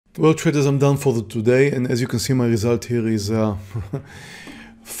Well, traders, I'm done for today, and as you can see, my result here is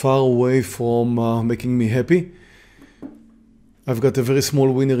far away from making me happy. I've got a very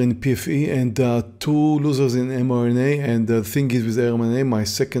small winner in PFE and two losers in mRNA. And the thing is with mRNA, my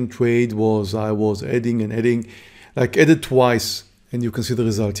second trade was I was adding and adding, like added twice, and you can see the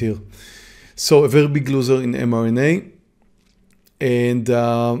result here. So a very big loser in mRNA and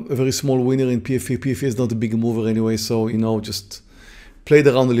a very small winner in PFE. PFE is not a big mover anyway, so you know, just played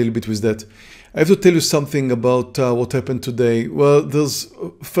around a little bit with that. I have to tell you something about what happened today. Well,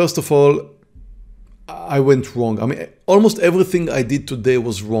 first of all, I went wrong. I mean, almost everything I did today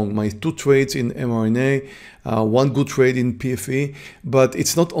was wrong. My two trades in mRNA, one good trade in PFE, but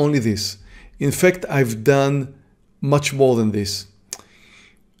it's not only this. In fact, I've done much more than this.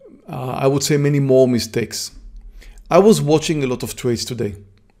 I would say many more mistakes. I was watching a lot of trades today.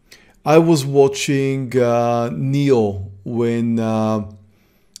 I was watching Neo when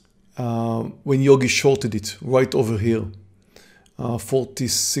Yogi shorted it right over here,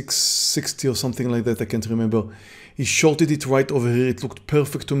 46.60 or something like that. I can't remember. He shorted it right over here. It looked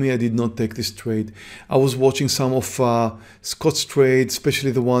perfect to me. I did not take this trade. I was watching some of Scott's trades, especially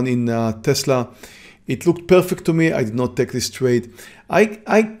the one in Tesla. It looked perfect to me. I did not take this trade.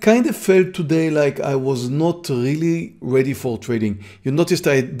 I kind of felt today like I was not really ready for trading. You noticed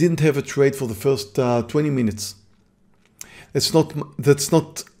I didn't have a trade for the first 20 minutes. That's not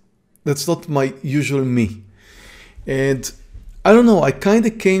my usual me. And I don't know, I kind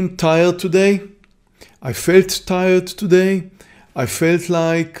of came tired today. I felt tired today. I felt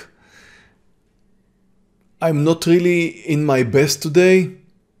like I'm not really in my best today.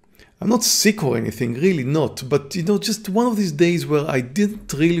 I'm not sick or anything, really not. But you know, just one of these days where I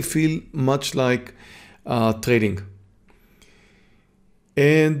didn't really feel much like trading.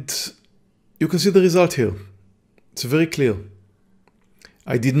 And you can see the result here. It's very clear.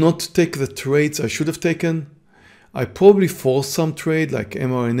 I did not take the trades I should have taken. I probably forced some trade like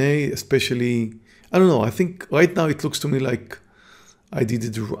mRNA, especially, I don't know. I think right now it looks to me like I did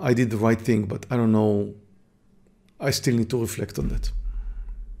the right thing, but I don't know. I still need to reflect on that.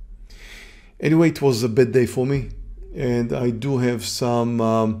 Anyway, it was a bad day for me, and I do have some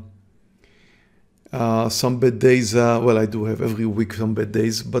bad days. Well, I do have every week some bad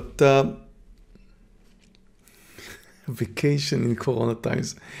days, but vacation in Corona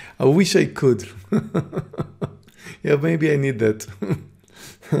times. I wish I could. Yeah, maybe I need that.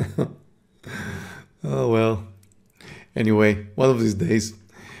 Oh well. Anyway, one of these days.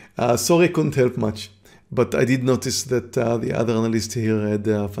 Sorry I couldn't help much. But I did notice that the other analysts here had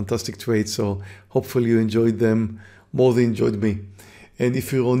fantastic trades, so hopefully you enjoyed them more than you enjoyed me. And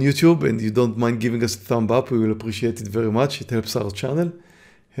if you're on YouTube and you don't mind giving us a thumb up, we will appreciate it very much. It helps our channel,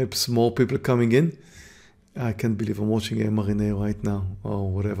 helps more people coming in. I can't believe I'm watching mRNA right now, or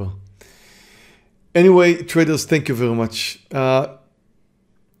whatever. Anyway, traders, thank you very much. I'll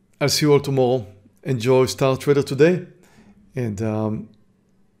see you all tomorrow. Enjoy Star Trader today, and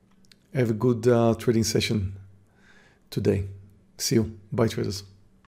have a good trading session today. See you. Bye, traders.